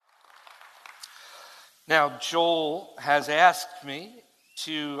Now, Joel has asked me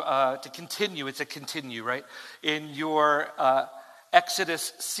to continue. It's a continue, right? In your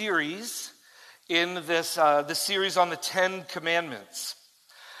Exodus series, in this series on the 10 Commandments.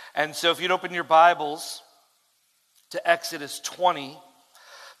 And so if you'd open your Bibles to Exodus 20,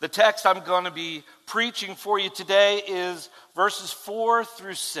 the text I'm going to be preaching for you today is verses 4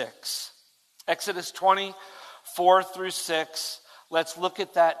 through 6. Exodus 20, 4 through 6. Let's look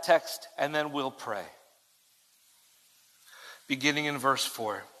at that text and then we'll pray. Beginning in verse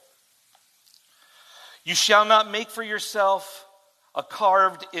 4. You shall not make for yourself a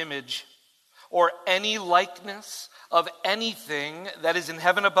carved image or any likeness of anything that is in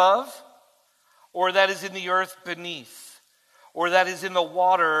heaven above, or that is in the earth beneath, or that is in the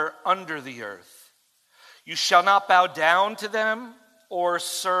water under the earth. You shall not bow down to them or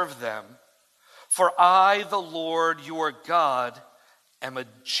serve them, for I, the Lord your God, am a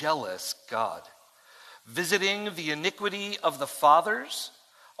jealous God, visiting the iniquity of the fathers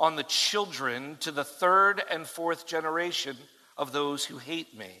on the children to the third and fourth generation of those who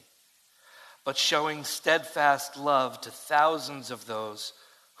hate me, but showing steadfast love to thousands of those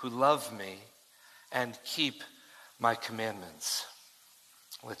who love me and keep my commandments.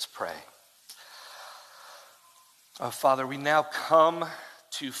 Let's pray. Father, we now come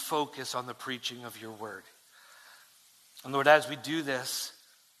to focus on the preaching of your word. And Lord, as we do this,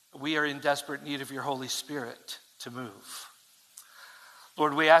 we are in desperate need of your Holy Spirit to move.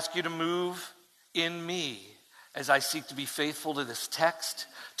 Lord, we ask you to move in me as I seek to be faithful to this text,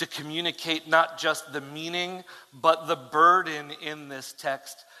 to communicate not just the meaning, but the burden in this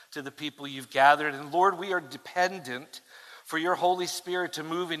text to the people you've gathered. And Lord, we are dependent for your Holy Spirit to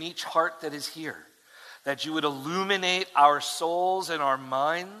move in each heart that is here, that you would illuminate our souls and our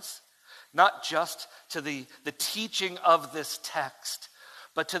minds, not just to the teaching of this text,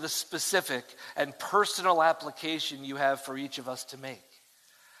 but to the specific and personal application you have for each of us to make.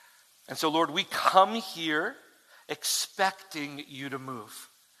 And so, Lord, we come here expecting you to move.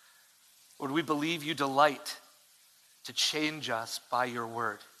 Lord, we believe you delight to change us by your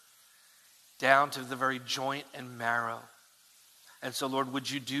word, down to the very joint and marrow. And so, Lord,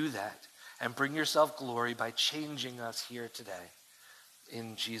 would you do that and bring yourself glory by changing us here today?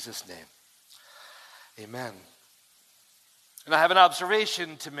 In Jesus' name, amen. And I have an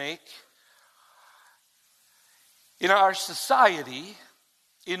observation to make. In our society,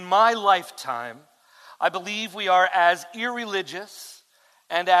 in my lifetime, I believe we are as irreligious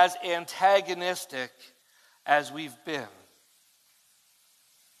and as antagonistic as we've been.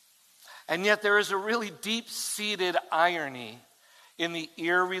 And yet there is a really deep-seated irony in the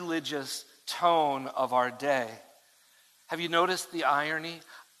irreligious tone of our day. Have you noticed the irony?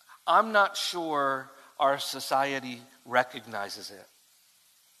 I'm not sure our society recognizes it.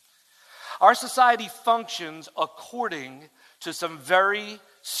 Our society functions according to some very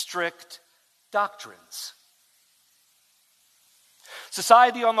strict doctrines.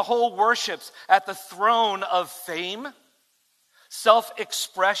 Society on the whole worships at the throne of fame,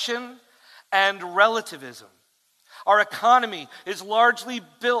 self-expression, and relativism. Our economy is largely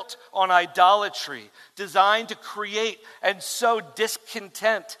built on idolatry, designed to create and sow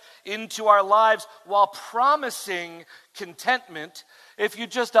discontent into our lives while promising contentment if you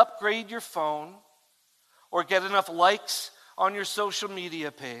just upgrade your phone or get enough likes on your social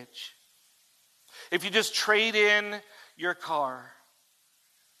media page. If you just trade in your car.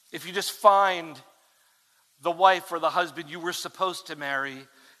 If you just find the wife or the husband you were supposed to marry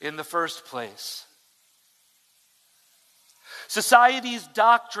in the first place. Society's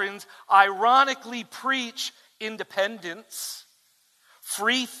doctrines ironically preach independence,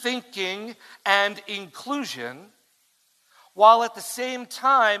 free thinking, and inclusion, while at the same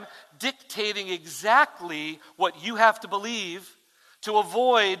time dictating exactly what you have to believe to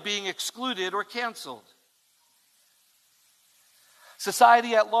avoid being excluded or canceled.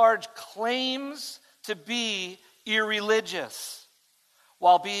 Society at large claims to be irreligious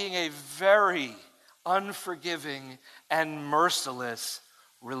while being a very unforgiving and merciless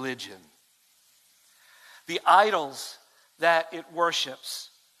religion. The idols that it worships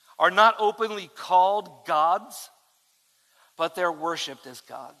are not openly called gods, but they're worshipped as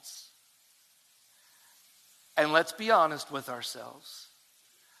gods. And let's be honest with ourselves.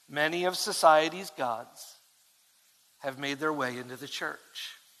 Many of society's gods have made their way into the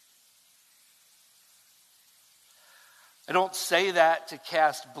church. I don't say that to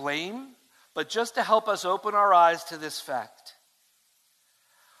cast blame, but just to help us open our eyes to this fact.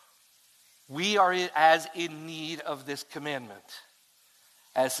 We are as in need of this commandment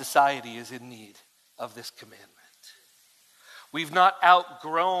as society is in need of this commandment. We've not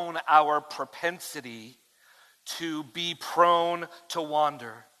outgrown our propensity to be prone to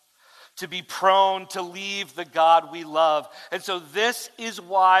wander, to be prone to leave the God we love. And so this is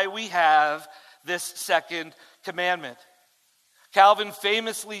why we have this second commandment. Calvin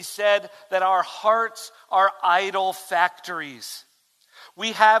famously said that our hearts are idol factories.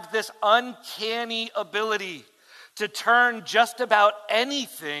 We have this uncanny ability to turn just about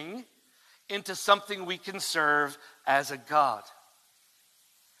anything into something we can serve as a God.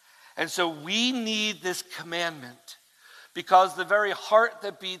 And so we need this commandment because the very heart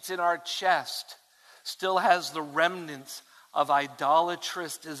that beats in our chest still has the remnants of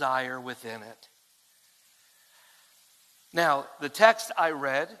idolatrous desire within it. Now, the text I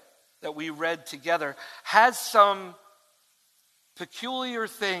read, that we read together, has some peculiar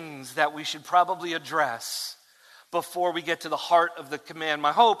things that we should probably address before we get to the heart of the command.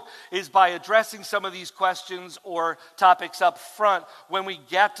 My hope is by addressing some of these questions or topics up front, when we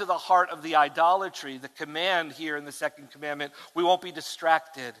get to the heart of the idolatry, the command here in the second commandment, we won't be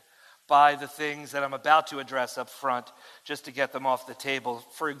distracted by the things that I'm about to address up front, just to get them off the table.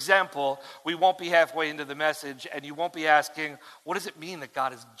 For example, we won't be halfway into the message and you won't be asking, what does it mean that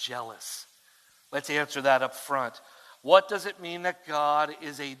God is jealous? Let's answer that up front. What does it mean that God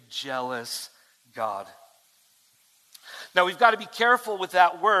is a jealous God? Now, we've got to be careful with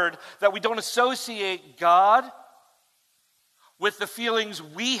that word, that we don't associate God with the feelings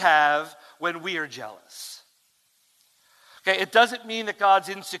we have when we are jealous. Okay, it doesn't mean that God's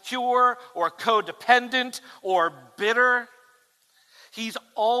insecure or codependent or bitter. He's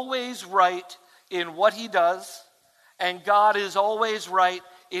always right in what he does, and God is always right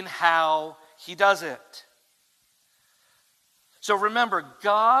in how he does it. So remember,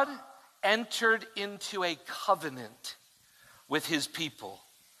 God entered into a covenant with his people.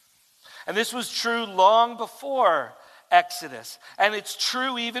 And this was true long before Exodus. And it's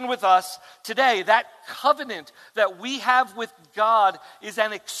true even with us today. That covenant that we have with God is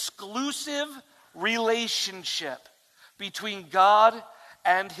an exclusive relationship between God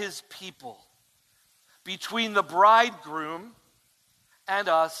and his people, between the bridegroom and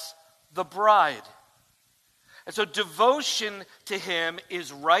us, the bride. And so devotion to him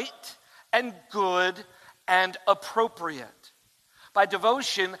is right and good and appropriate. By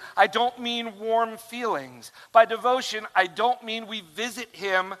devotion, I don't mean warm feelings. By devotion, I don't mean we visit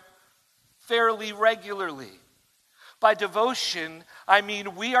him fairly regularly. By devotion, I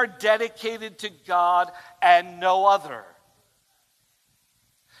mean we are dedicated to God and no other.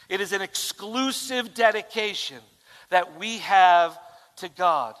 It is an exclusive dedication that we have to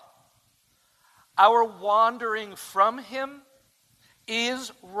God. Our wandering from him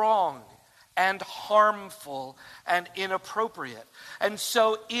is wrong and harmful and inappropriate. And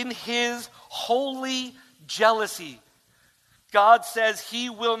so in his holy jealousy, God says he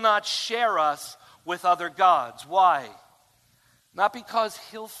will not share us with other gods. Why? Not because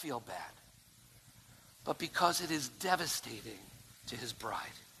he'll feel bad, but because it is devastating to his bride.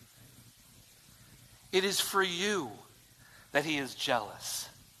 It is for you that he is jealous.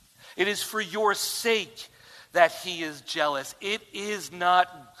 It is for your sake that he is jealous. It is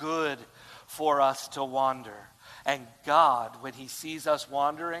not good for us to wander. And God, when he sees us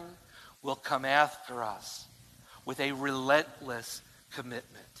wandering, will come after us with a relentless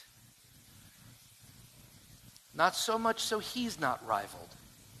commitment. Not so much so he's not rivaled,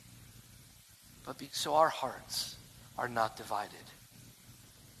 but so our hearts are not divided.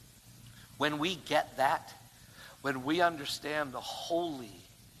 When we get that, when we understand the holy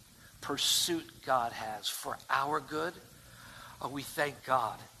pursuit God has for our good, we thank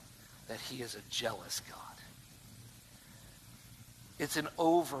God that he is a jealous God. It's an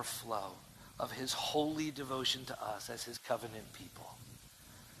overflow of his holy devotion to us as his covenant people.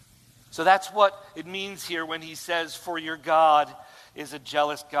 So that's what it means here when he says, for your God is a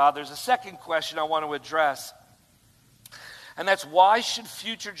jealous God. There's a second question I want to address, and that's, why should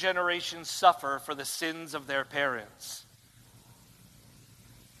future generations suffer for the sins of their parents?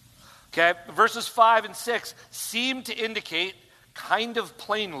 Okay, verses 5 and 6 seem to indicate kind of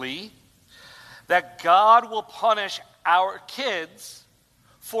plainly that God will punish our kids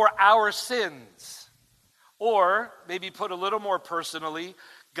for our sins. Or, maybe put a little more personally,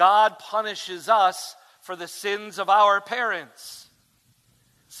 God punishes us for the sins of our parents.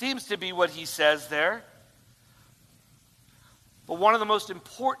 Seems to be what he says there. But one of the most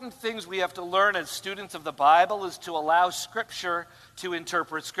important things we have to learn as students of the Bible is to allow Scripture to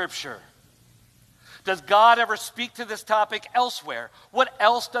interpret Scripture. Does God ever speak to this topic elsewhere? What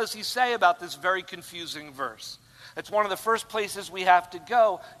else does he say about this very confusing verse? It's one of the first places we have to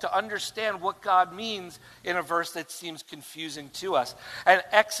go to understand what God means in a verse that seems confusing to us. And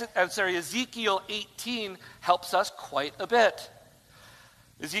Ezekiel 18 helps us quite a bit.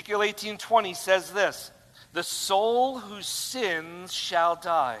 Ezekiel 18:20 says this, "The soul who sins shall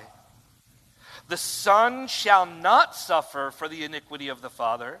die. The son shall not suffer for the iniquity of the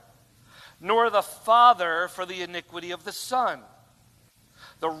father, nor the father for the iniquity of the son.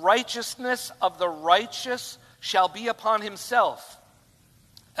 The righteousness of the righteous shall be upon himself,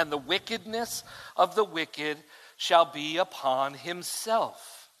 and the wickedness of the wicked shall be upon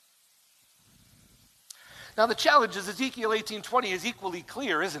himself." Now the challenge is Ezekiel 18:20 is equally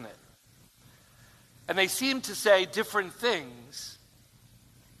clear, isn't it? And they seem to say different things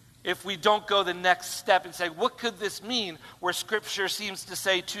if we don't go the next step and say, what could this mean, where Scripture seems to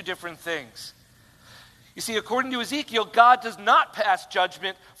say two different things? You see, according to Ezekiel, God does not pass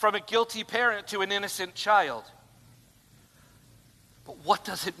judgment from a guilty parent to an innocent child. But what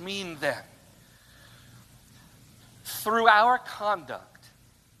does it mean then? Through our conduct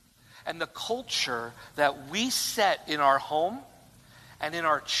and the culture that we set in our home and in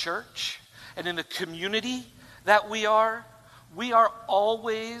our church and in the community that we are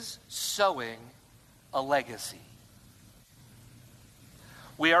always sowing a legacy.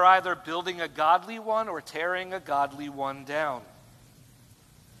 We are either building a godly one or tearing a godly one down.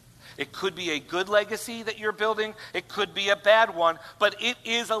 It could be a good legacy that you're building. It could be a bad one. But it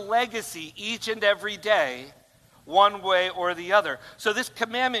is a legacy each and every day, one way or the other. So this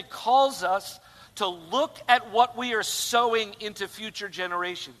commandment calls us to look at what we are sowing into future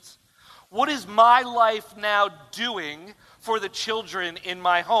generations. What is my life now doing for the children in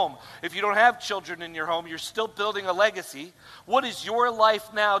my home? If you don't have children in your home, you're still building a legacy. What is your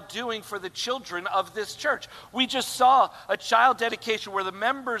life now doing for the children of this church? We just saw a child dedication where the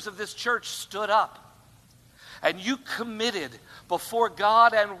members of this church stood up and you committed before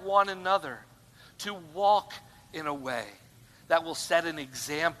God and one another to walk in a way that will set an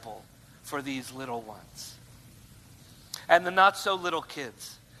example for these little ones. And the not so little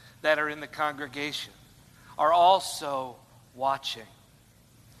kids that are in the congregation are also watching.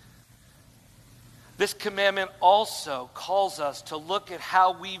 This commandment also calls us to look at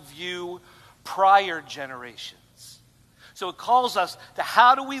how we view prior generations. So it calls us to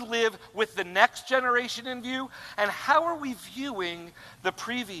how do we live with the next generation in view, and how are we viewing the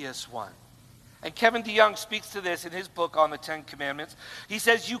previous one? And Kevin DeYoung speaks to this in his book on the Ten Commandments. He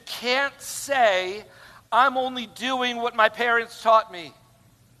says, you can't say, I'm only doing what my parents taught me.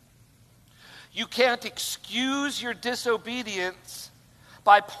 You can't excuse your disobedience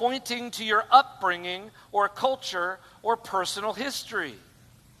by pointing to your upbringing or culture or personal history.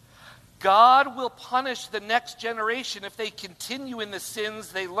 God will punish the next generation if they continue in the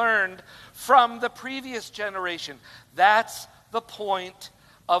sins they learned from the previous generation. That's the point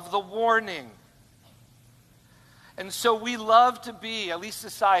of the warning. And so we love to be, at least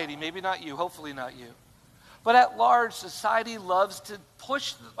society, maybe not you, hopefully not you, but at large, society loves to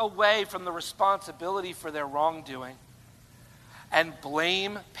push away from the responsibility for their wrongdoing and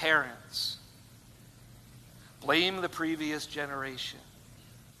blame parents. Blame the previous generation.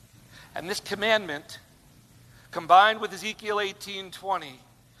 And this commandment, combined with Ezekiel 18:20,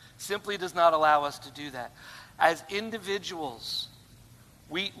 simply does not allow us to do that. As individuals,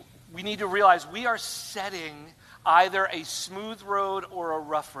 we need to realize we are setting either a smooth road or a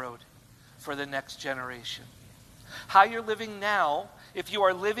rough road for the next generation. How you're living now, if you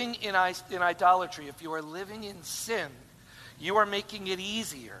are living in idolatry, if you are living in sin, you are making it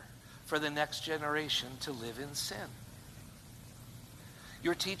easier for the next generation to live in sin.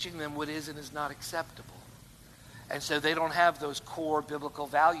 You're teaching them what is and is not acceptable. And so they don't have those core biblical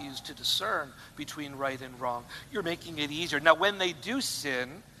values to discern between right and wrong. You're making it easier. Now, when they do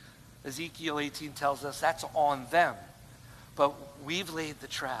sin, Ezekiel 18 tells us that's on them. But we've laid the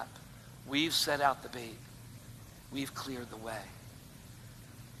trap. We've set out the bait. We've cleared the way.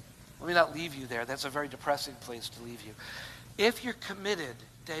 Let me not leave you there. That's a very depressing place to leave you. If you're committed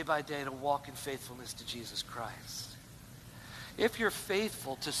day by day to walk in faithfulness to Jesus Christ, if you're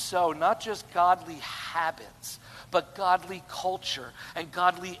faithful to sow not just godly habits, but godly culture and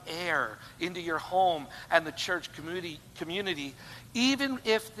godly air into your home and the church community, even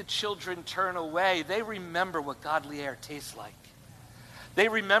if the children turn away, they remember what godly air tastes like. They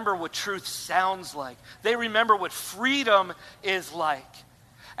remember what truth sounds like. They remember what freedom is like.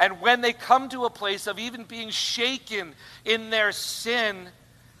 And when they come to a place of even being shaken in their sin,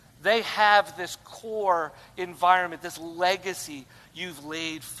 they have this core environment, this legacy you've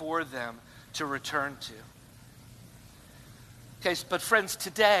laid for them to return to. Okay, but friends,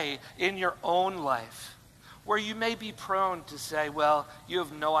 today in your own life, where you may be prone to say, well, you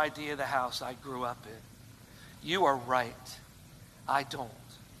have no idea the house I grew up in. You are right. I don't.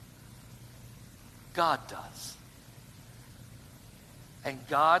 God does. And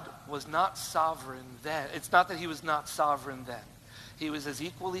God was not sovereign then. It's not that he was not sovereign then. He was as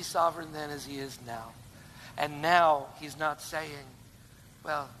equally sovereign then as he is now. And now he's not saying,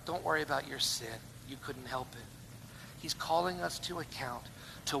 well, don't worry about your sin. You couldn't help it. He's calling us to account,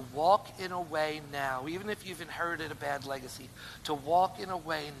 to walk in a way now, even if you've inherited a bad legacy, to walk in a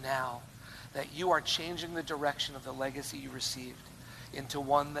way now that you are changing the direction of the legacy you received into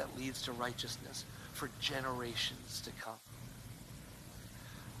one that leads to righteousness for generations to come.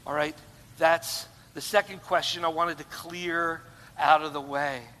 All right, that's the second question I wanted to clear out of the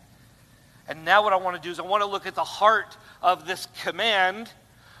way. And now what I want to do is I want to look at the heart of this command,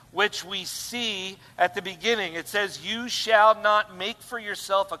 which we see at the beginning. It says, you shall not make for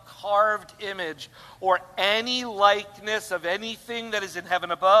yourself a carved image or any likeness of anything that is in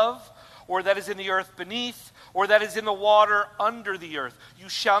heaven above, or that is in the earth beneath, or that is in the water under the earth. You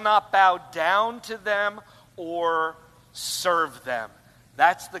shall not bow down to them or serve them.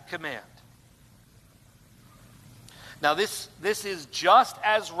 That's the command. Now this is just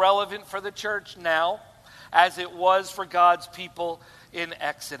as relevant for the church now as it was for God's people in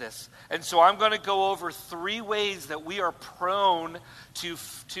Exodus. And so I'm going to go over 3 ways that we are prone to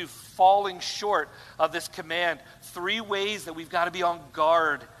falling short of this command. 3 ways that we've got to be on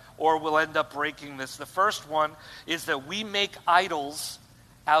guard or we'll end up breaking this. The first one is that we make idols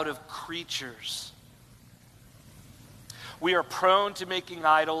out of creatures. We are prone to making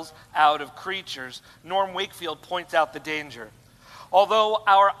idols out of creatures. Norm Wakefield points out the danger. Although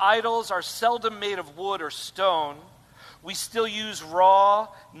our idols are seldom made of wood or stone, we still use raw,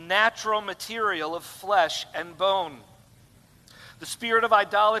 natural material of flesh and bone. The spirit of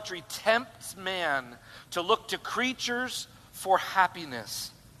idolatry tempts man to look to creatures for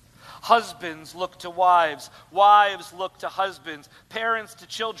happiness. Husbands look to wives, wives look to husbands, parents to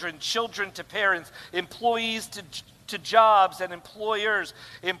children, children to parents, employees to jobs and employers,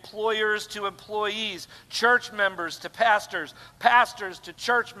 employers to employees, church members to pastors, pastors to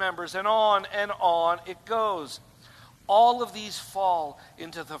church members, and on it goes. All of these fall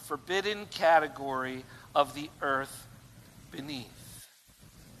into the forbidden category of the earth beneath.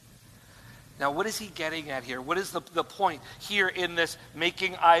 Now, what is he getting at here? What is the point here in this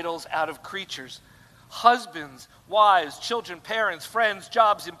making idols out of creatures? Husbands, wives, children, parents, friends,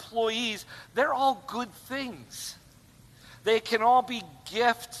 jobs, employees, they're all good things. They can all be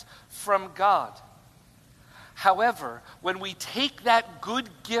gifts from God. However, when we take that good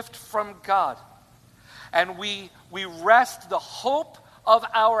gift from God and we rest the hope of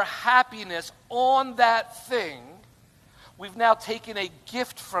our happiness on that thing, we've now taken a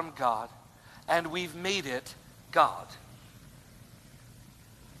gift from God and we've made it God.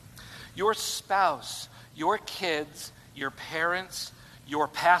 Your spouse, your kids, your parents, your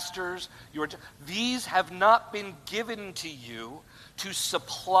pastors, these have not been given to you to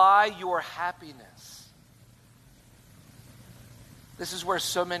supply your happiness. This is where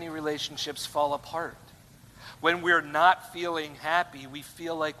so many relationships fall apart. When we're not feeling happy, we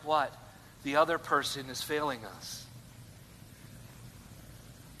feel like what? The other person is failing us.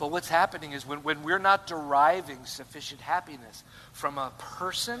 But what's happening is when we're not deriving sufficient happiness from a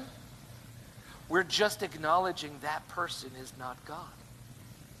person, we're just acknowledging that person is not God.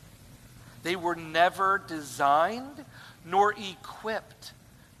 They were never designed nor equipped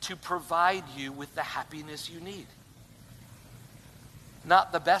to provide you with the happiness you need.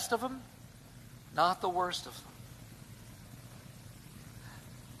 Not the best of them, not the worst of them.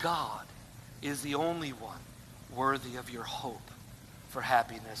 God is the only one worthy of your hope for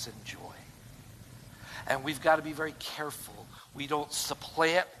happiness and joy. And we've got to be very careful we don't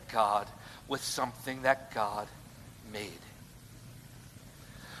supplant God with something that God made.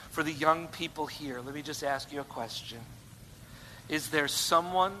 For the young people here, let me just ask you a question. Is there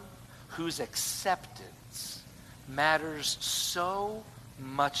someone whose acceptance matters so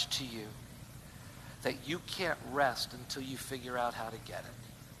much to you that you can't rest until you figure out how to get it?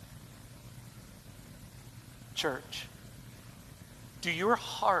 Church, do your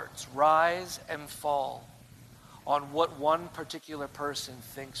hearts rise and fall on what one particular person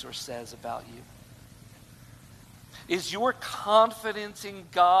thinks or says about you? Is your confidence in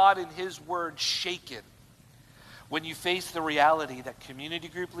God and His Word shaken when you face the reality that community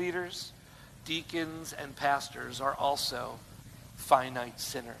group leaders, deacons, and pastors are also finite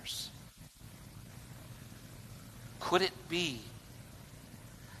sinners? Could it be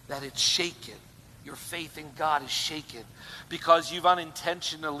that it's shaken? Your faith in God is shaken because you've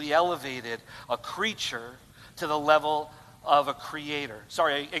unintentionally elevated a creature to the level of a creator.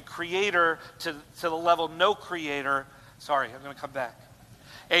 Sorry, a creator to the level no creator. Sorry, I'm going to come back.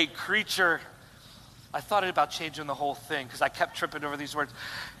 A creature. I thought about changing the whole thing because I kept tripping over these words.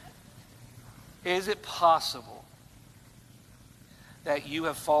 Is it possible that you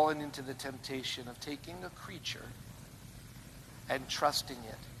have fallen into the temptation of taking a creature and trusting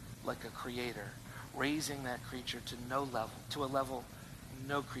it like a creator, raising that creature to a level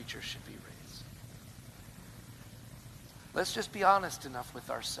no creature should be raised? Let's just be honest enough with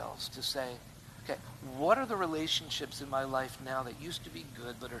ourselves to say, okay, what are the relationships in my life now that used to be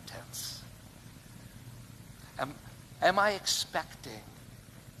good but are tense? Am I expecting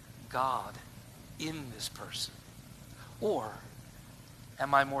God in this person? Or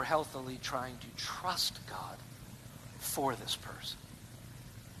am I more healthily trying to trust God for this person?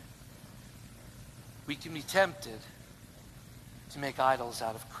 We can be tempted to make idols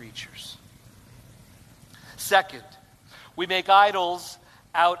out of creatures. Second, we make idols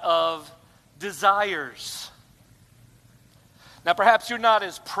out of desires. Now, perhaps you're not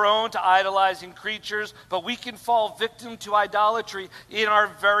as prone to idolizing creatures, but we can fall victim to idolatry in our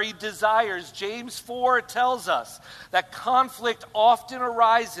very desires. James 4 tells us that conflict often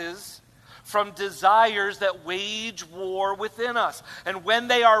arises from desires that wage war within us. And when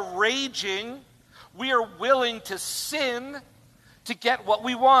they are raging, we are willing to sin to get what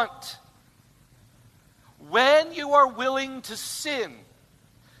we want. When you are willing to sin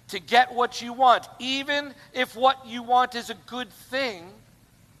to get what you want, even if what you want is a good thing,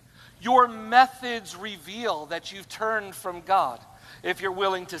 your methods reveal that you've turned from God if you're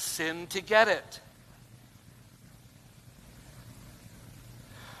willing to sin to get it.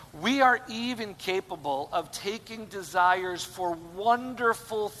 We are even capable of taking desires for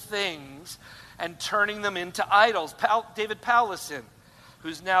wonderful things and turning them into idols. David Powlison,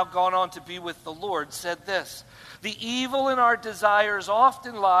 who's now gone on to be with the Lord, said this: the evil in our desires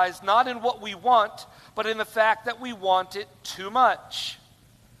often lies not in what we want, but in the fact that we want it too much.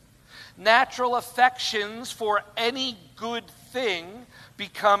 Natural affections for any good thing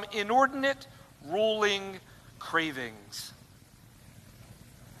become inordinate, ruling cravings.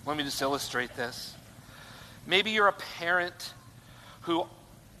 Let me just illustrate this. Maybe you're a parent who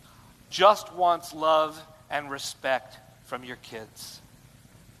just wants love and respect from your kids.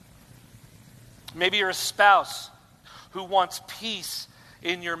 Maybe you're a spouse who wants peace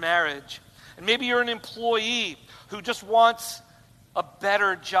in your marriage. And maybe you're an employee who just wants a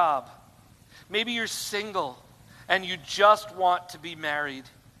better job. Maybe you're single and you just want to be married.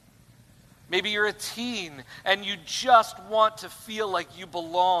 Maybe you're a teen and you just want to feel like you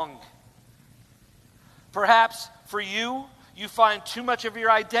belong. Perhaps for you, you find too much of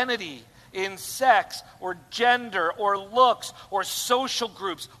your identity in sex or gender or looks or social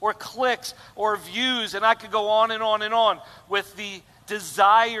groups or cliques or views, and I could go on and on and on with the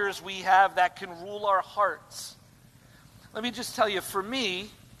desires we have that can rule our hearts. Let me just tell you, for me,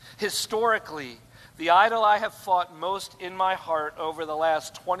 historically, the idol I have fought most in my heart over the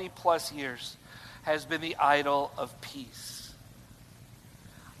last 20 plus years has been the idol of peace.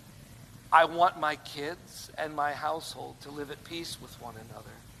 I want my kids and my household to live at peace with one another.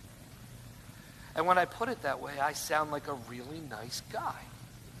 And when I put it that way, I sound like a really nice guy.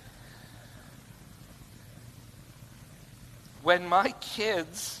 When my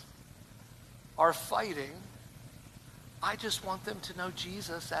kids are fighting, I just want them to know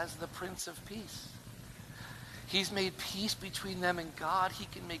Jesus as the Prince of Peace. He's made peace between them and God. He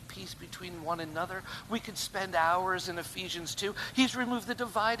can make peace between one another. We could spend hours in Ephesians 2. He's removed the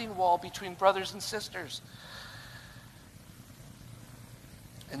dividing wall between brothers and sisters.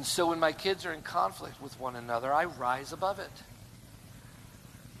 And so when my kids are in conflict with one another, I rise above it.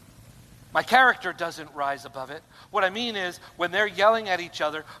 My character doesn't rise above it. What I mean is, when they're yelling at each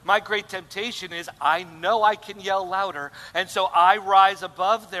other, my great temptation is I know I can yell louder, and so I rise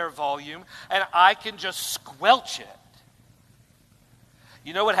above their volume, and I can just squelch it.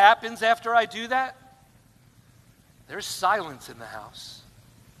 You know what happens after I do that? There's silence in the house,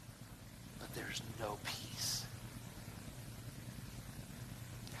 but there's no peace.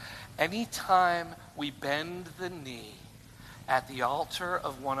 Anytime we bend the knee at the altar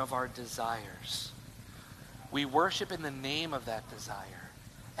of one of our desires, we worship in the name of that desire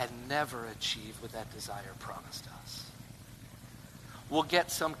and never achieve what that desire promised us. We'll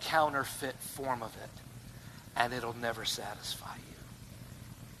get some counterfeit form of it, and it'll never satisfy you.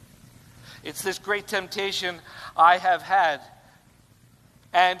 It's this great temptation I have had,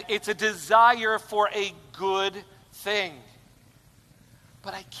 and it's a desire for a good thing.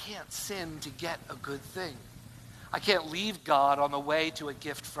 But I can't sin to get a good thing. I can't leave God on the way to a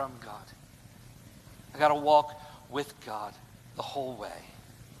gift from God. I got to walk with God the whole way.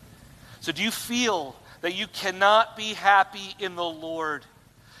 So do you feel that you cannot be happy in the Lord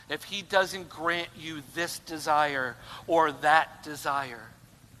if he doesn't grant you this desire or that desire?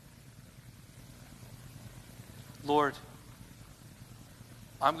 Lord,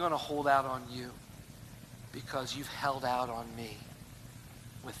 I'm going to hold out on you because you've held out on me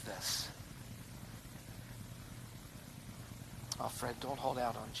with this. Oh, Fred, don't hold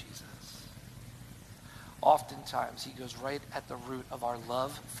out on Jesus. Oftentimes, he goes right at the root of our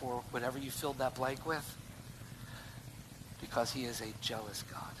love for whatever you filled that blank with, because he is a jealous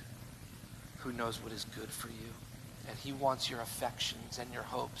God who knows what is good for you. And he wants your affections and your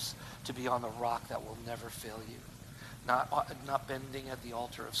hopes to be on the rock that will never fail you. Not bending at the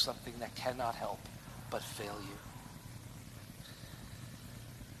altar of something that cannot help but fail you.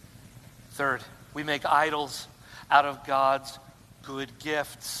 Third, we make idols out of God's good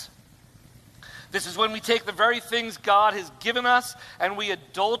gifts. This is when we take the very things God has given us and we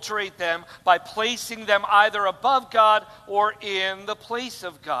adulterate them by placing them either above God or in the place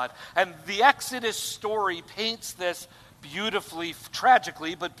of God. And the Exodus story paints this beautifully,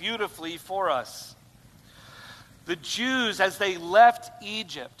 tragically, but beautifully for us. The Jews, as they left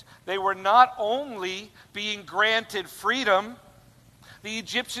Egypt, they were not only being granted freedom, the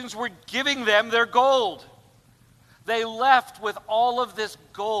Egyptians were giving them their gold. They left with all of this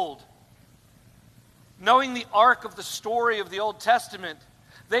gold. Knowing the arc of the story of the Old Testament,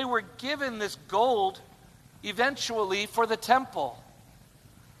 they were given this gold eventually for the temple.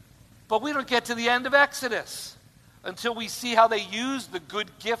 But we don't get to the end of Exodus until we see how they used the good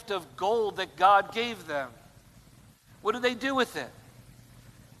gift of gold that God gave them. What did they do with it?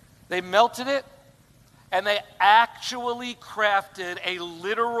 They melted it, and they actually crafted a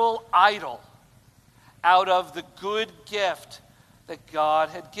literal idol out of the good gift that God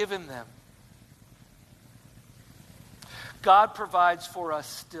had given them. God provides for us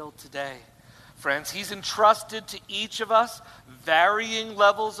still today. Friends, he's entrusted to each of us varying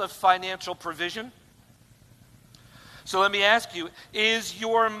levels of financial provision. So let me ask you, is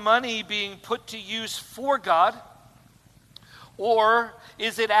your money being put to use for God, or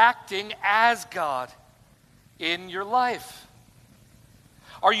is it acting as God in your life?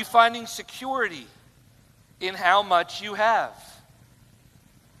 Are you finding security in how much you have?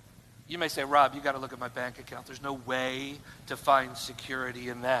 You may say, Rob, you got to look at my bank account. There's no way to find security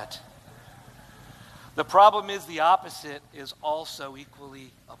in that. The problem is the opposite is also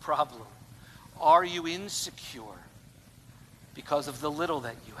equally a problem. Are you insecure because of the little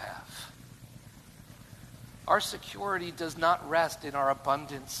that you have? Our security does not rest in our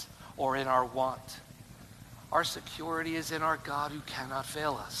abundance or in our want. Our security is in our God who cannot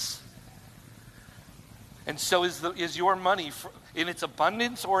fail us. And so is your money in its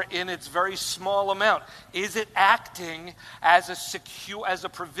abundance or in its very small amount? Is it acting as a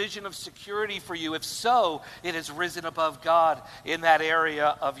provision of security for you? If so, it has risen above God in that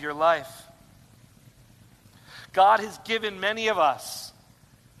area of your life. God has given many of us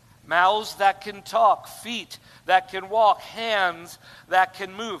mouths that can talk, feet that can walk, hands that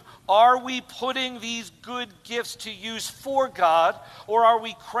can move. Are we putting these good gifts to use for God, or are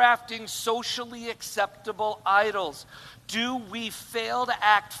we crafting socially acceptable idols? Do we fail to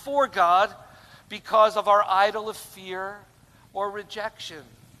act for God because of our idol of fear or rejection?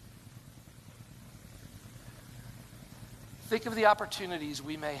 Think of the opportunities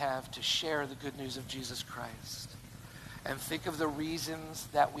we may have to share the good news of Jesus Christ. And think of the reasons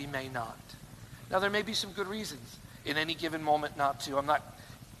that we may not. Now, there may be some good reasons in any given moment not to. I'm not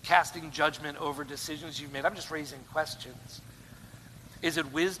casting judgment over decisions you've made. I'm just raising questions. Is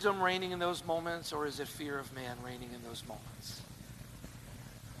it wisdom reigning in those moments, or is it fear of man reigning in those moments?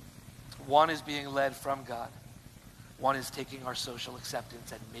 One is being led from God. One is taking our social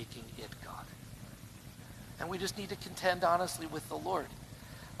acceptance and making it God. And we just need to contend honestly with the Lord.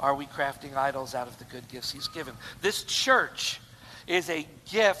 Are we crafting idols out of the good gifts he's given? This church is a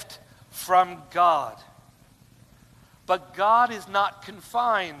gift from God. But God is not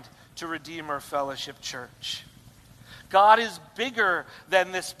confined to Redeemer Fellowship Church. God is bigger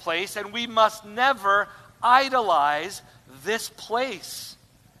than this place, and we must never idolize this place.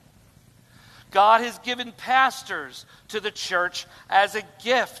 God has given pastors to the church as a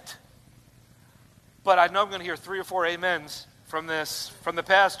gift. But I know I'm going to hear 3 or 4 amens from the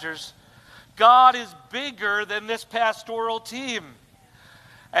pastors. God is bigger than this pastoral team.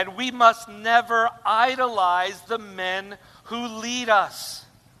 And we must never idolize the men who lead us.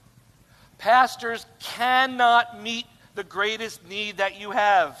 Pastors cannot meet the greatest need that you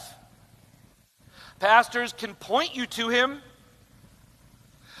have. Pastors can point you to him.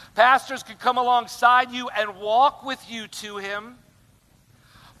 Pastors can come alongside you and walk with you to him.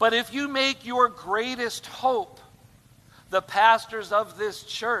 But if you make your greatest hope the pastors of this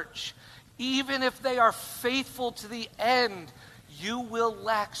church, even if they are faithful to the end, you will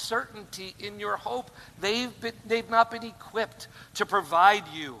lack certainty in your hope. They've not been equipped to provide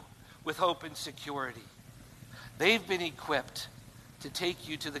you with hope and security. They've been equipped to take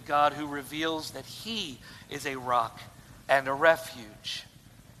you to the God who reveals that he is a rock and a refuge.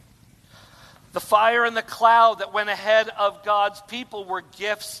 The fire and the cloud that went ahead of God's people were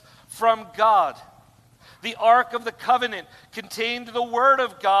gifts from God. The Ark of the Covenant contained the Word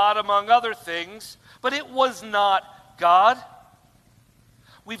of God, among other things, but it was not God.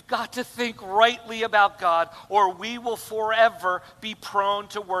 We've got to think rightly about God, or we will forever be prone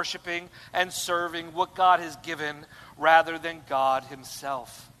to worshiping and serving what God has given rather than God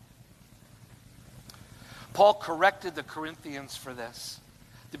himself. Paul corrected the Corinthians for this.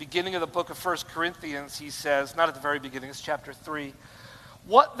 At the beginning of the book of 1 Corinthians, he says, not at the very beginning, it's chapter 3,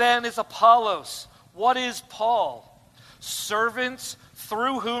 "What then is Apollos? What is Paul? Servants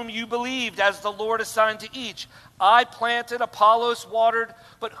through whom you believed, as the Lord assigned to each. I planted, Apollos watered,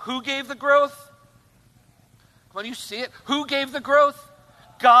 but who gave the growth?" When you see it, who gave the growth?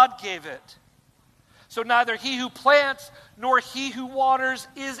 God gave it. So neither he who plants nor he who waters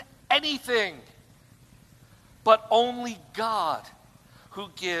is anything, but only God who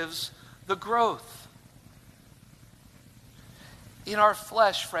gives the growth. In our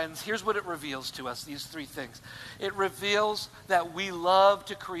flesh, friends, here's what it reveals to us, these three things. It reveals that we love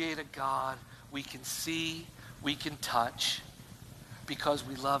to create a God we can see, we can touch, because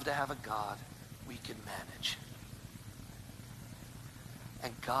we love to have a God we can manage.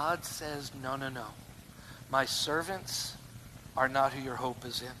 And God says, no. My servants are not who your hope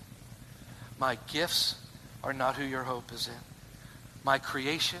is in. My gifts are not who your hope is in. My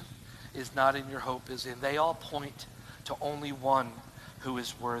creation is not in your hope is in. They all point to only one who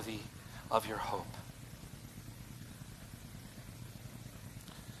is worthy of your hope.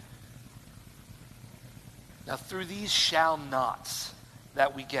 Now, through these shall nots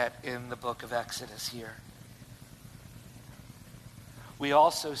that we get in the book of Exodus here, we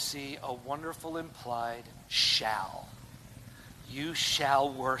also see a wonderful implied shall. You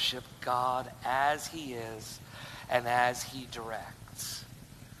shall worship God as he is and as he directs.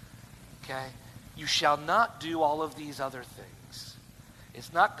 Okay? You shall not do all of these other things.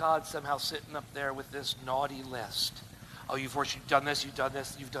 It's not God somehow sitting up there with this naughty list. Oh, you've done this, you've done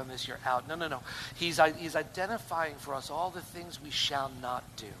this, you've done this, you're out. No. He's identifying for us all the things we shall not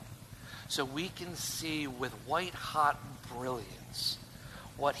do. So we can see with white-hot brilliance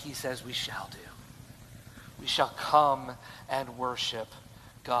what he says we shall do. We shall come and worship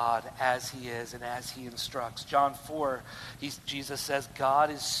God as he is and as he instructs. John 4, Jesus says,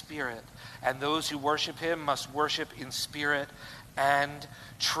 God is spirit, and those who worship him must worship in spirit and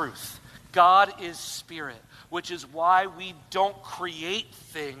truth. God is spirit, which is why we don't create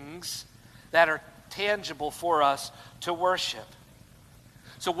things that are tangible for us to worship.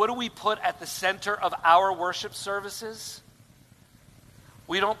 So what do we put at the center of our worship services?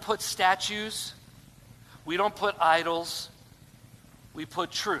 We don't put statues. We don't put idols. We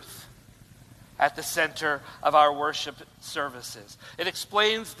put truth at the center of our worship services. It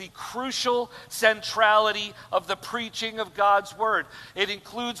explains the crucial centrality of the preaching of God's word. It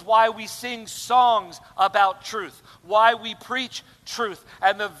includes why we sing songs about truth, why we preach truth.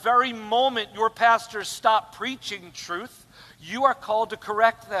 And the very moment your pastors stop preaching truth, you are called to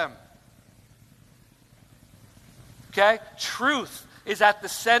correct them. Okay? Truth is at the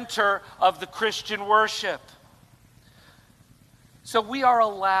center of the Christian worship. So we are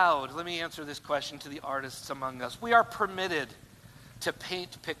allowed, let me answer this question to the artists among us. We are permitted to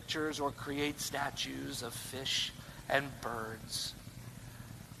paint pictures or create statues of fish and birds.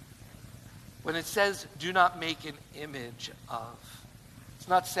 When it says, do not make an image of, it's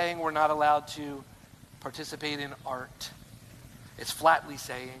not saying we're not allowed to participate in art. It's flatly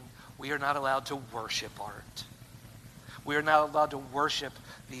saying we are not allowed to worship art. We are not allowed to worship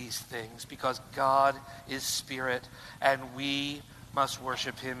these things because God is spirit and we must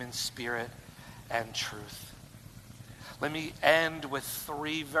worship him in spirit and truth. Let me end with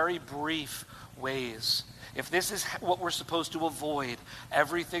 3 very brief ways. If this is what we're supposed to avoid,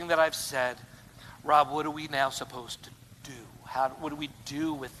 everything that I've said, Rob, what are we now supposed to do? What do we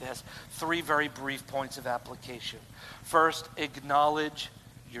do with this? 3 very brief points of application. First, acknowledge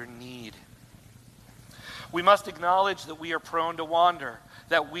your need. We must acknowledge that we are prone to wander,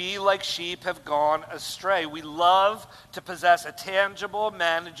 that we, like sheep, have gone astray. We love to possess a tangible,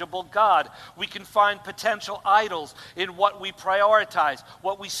 manageable God. We can find potential idols in what we prioritize,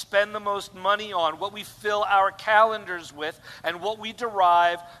 what we spend the most money on, what we fill our calendars with, and what we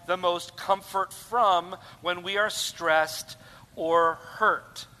derive the most comfort from when we are stressed or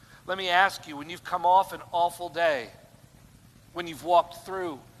hurt. Let me ask you, when you've come off an awful day, when you've walked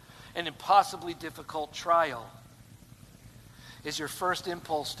through an impossibly difficult trial, is your first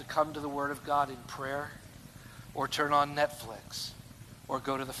impulse to come to the Word of God in prayer, or turn on Netflix, or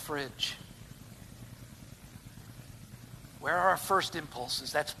go to the fridge? Where are our first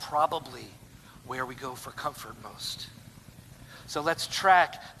impulses? That's probably where we go for comfort most. So let's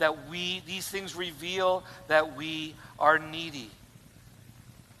track that these things reveal that we are needy.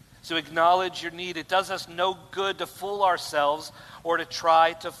 So acknowledge your need. It does us no good to fool ourselves or to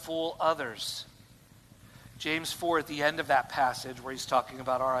try to fool others. James 4, at the end of that passage where he's talking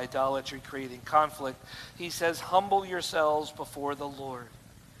about our idolatry creating conflict, he says, humble yourselves before the Lord,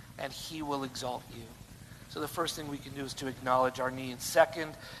 and he will exalt you. So the first thing we can do is to acknowledge our needs.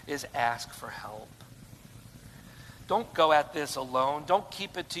 Second is ask for help. Don't go at this alone. Don't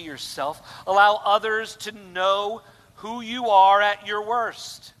keep it to yourself. Allow others to know who you are at your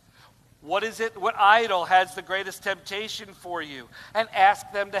worst. What is it? What idol has the greatest temptation for you? And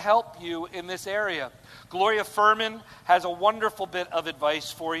ask them to help you in this area. Gloria Furman has a wonderful bit of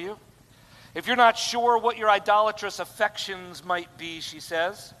advice for you. If you're not sure what your idolatrous affections might be, she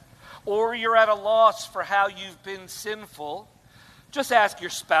says, or you're at a loss for how you've been sinful, just ask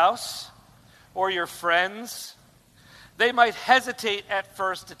your spouse or your friends. They might hesitate at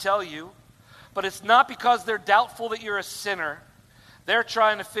first to tell you, but it's not because they're doubtful that you're a sinner. They're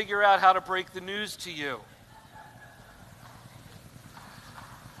trying to figure out how to break the news to you.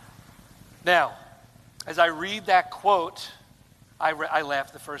 Now, as I read that quote, I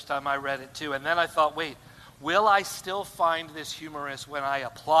laughed the first time I read it too. And then I thought, wait, will I still find this humorous when I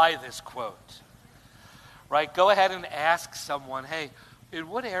apply this quote? Right? Go ahead and ask someone, hey, in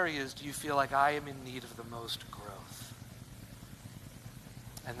what areas do you feel like I am in need of the most growth?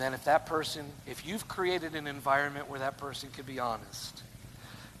 And then if you've created an environment where that person can be honest,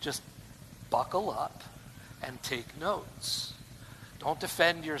 just buckle up and take notes. Don't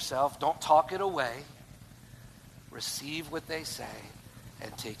defend yourself. Don't talk it away. Receive what they say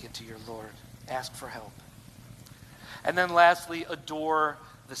and take it to your Lord. Ask for help. And then lastly, adore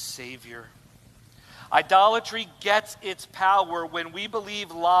the Savior. Idolatry gets its power when we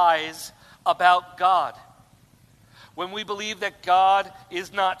believe lies about God. When we believe that God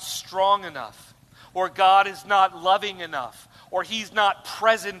is not strong enough, or God is not loving enough, or he's not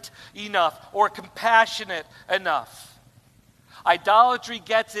present enough, or compassionate enough. Idolatry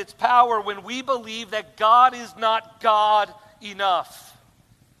gets its power when we believe that God is not God enough.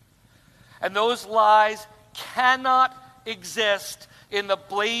 And those lies cannot exist in the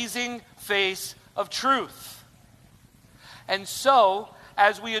blazing face of truth. And so,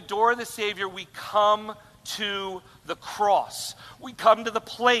 as we adore the Savior, we come to the cross. We come to the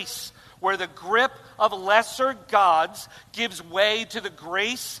place where the grip of lesser gods gives way to the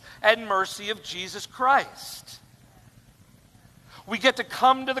grace and mercy of Jesus Christ. We get to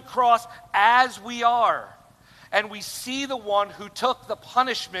come to the cross as we are, and we see the one who took the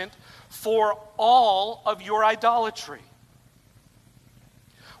punishment for all of your idolatry.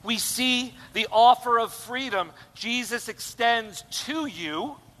 We see the offer of freedom Jesus extends to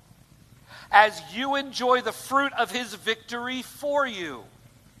you as you enjoy the fruit of his victory for you.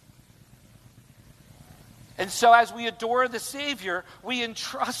 And so as we adore the Savior, we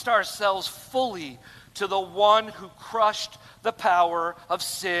entrust ourselves fully to the one who crushed the power of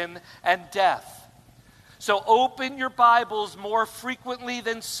sin and death. So open your Bibles more frequently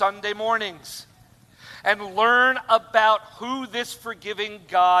than Sunday mornings and learn about who this forgiving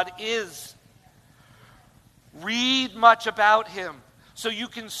God is. Read much about him so you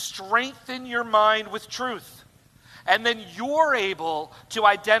can strengthen your mind with truth. And then you're able to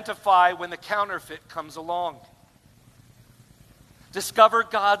identify when the counterfeit comes along. Discover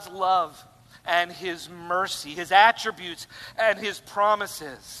God's love and his mercy, his attributes and his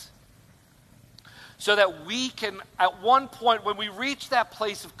promises. So that we can, at one point, when we reach that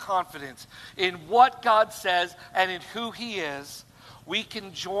place of confidence in what God says and in who he is, we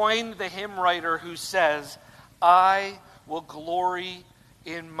can join the hymn writer who says, I will glory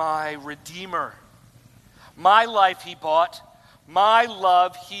in my Redeemer. My life he bought, my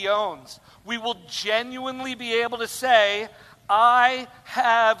love he owns. We will genuinely be able to say, I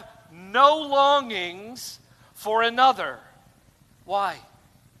have no longings for another. Why?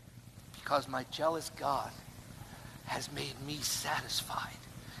 because my jealous God has made me satisfied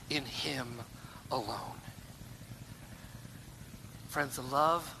in him alone. Friends, the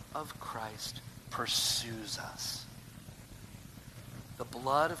love of Christ pursues us. The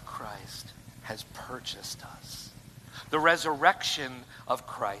blood of Christ has purchased us. The resurrection of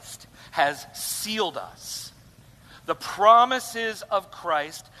Christ has sealed us. The promises of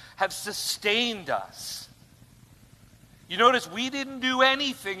Christ have sustained us. You notice we didn't do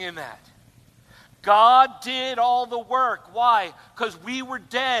anything in that. God did all the work. Why? Because we were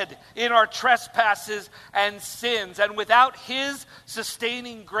dead in our trespasses and sins. And without his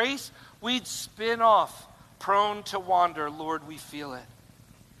sustaining grace, we'd spin off, prone to wander. Lord, we feel it.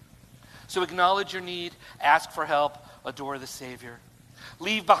 So acknowledge your need, ask for help, adore the Savior.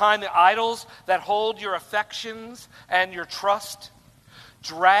 Leave behind the idols that hold your affections and your trust.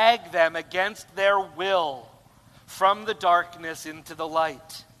 Drag them against their will from the darkness into the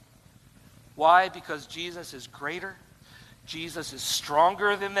light. Why? Because Jesus is greater. Jesus is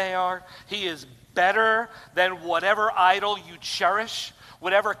stronger than they are. He is better than whatever idol you cherish,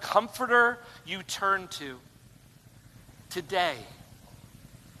 whatever comforter you turn to. Today,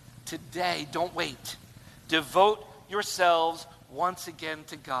 don't wait. Devote yourselves once again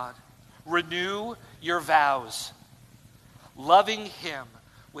to God. Renew your vows, loving him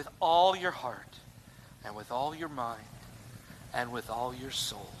with all your heart and with all your mind and with all your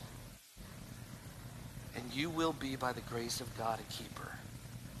soul. And you will be, by the grace of God, a keeper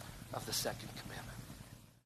of the second commandment.